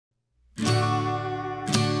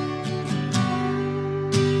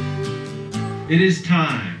It is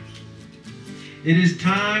time. It is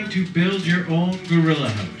time to build your own gorilla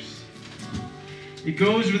house. It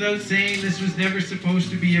goes without saying this was never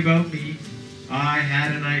supposed to be about me. I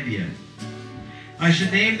had an idea. I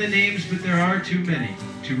should name the names, but there are too many.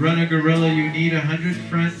 To run a gorilla, you need 100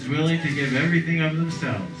 friends willing to give everything of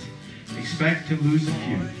themselves. Expect to lose a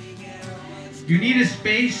few. You need a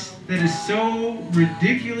space that is so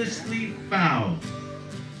ridiculously foul,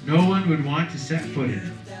 no one would want to set foot in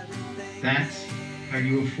it. That's how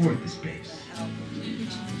you afford the space.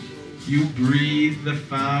 You breathe the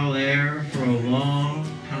foul air for a long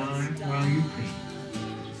time while you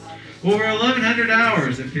clean. Over 1,100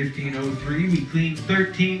 hours at 1503, we cleaned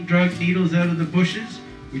 13 drug needles out of the bushes.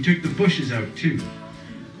 We took the bushes out too.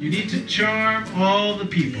 You need to charm all the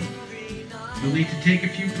people. You'll need to take a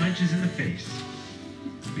few punches in the face.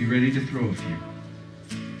 Be ready to throw a few.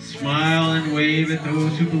 Smile and wave at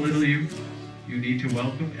those who belittle you. You need to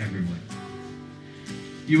welcome everyone.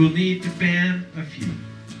 You will need to ban a few.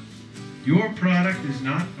 Your product is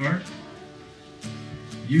not art.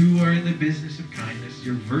 You are in the business of kindness.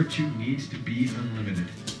 Your virtue needs to be unlimited.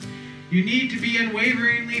 You need to be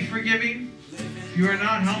unwaveringly forgiving. If you are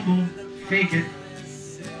not humble, fake it.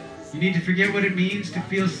 You need to forget what it means to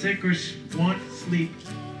feel sick or want sleep.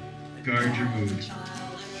 Guard your mood.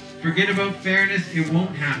 Forget about fairness, it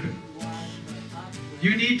won't happen.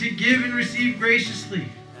 You need to give and receive graciously.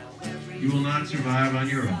 You will not survive on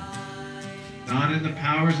your own. Not in the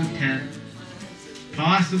powers of 10.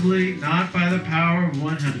 Possibly not by the power of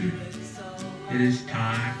 100. It is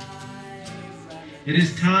time. It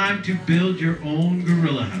is time to build your own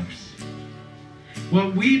gorilla house.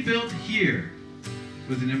 What we built here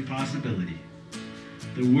was an impossibility.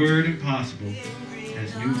 The word impossible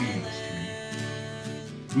has new meanings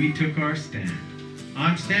to me. We took our stand.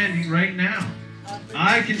 I'm standing right now.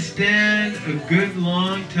 I can stand a good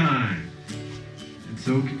long time. And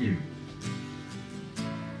so can you.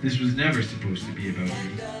 This was never supposed to be about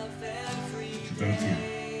me. It's about you.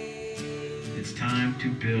 It's time to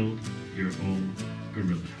build your own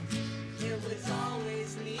gorilla house.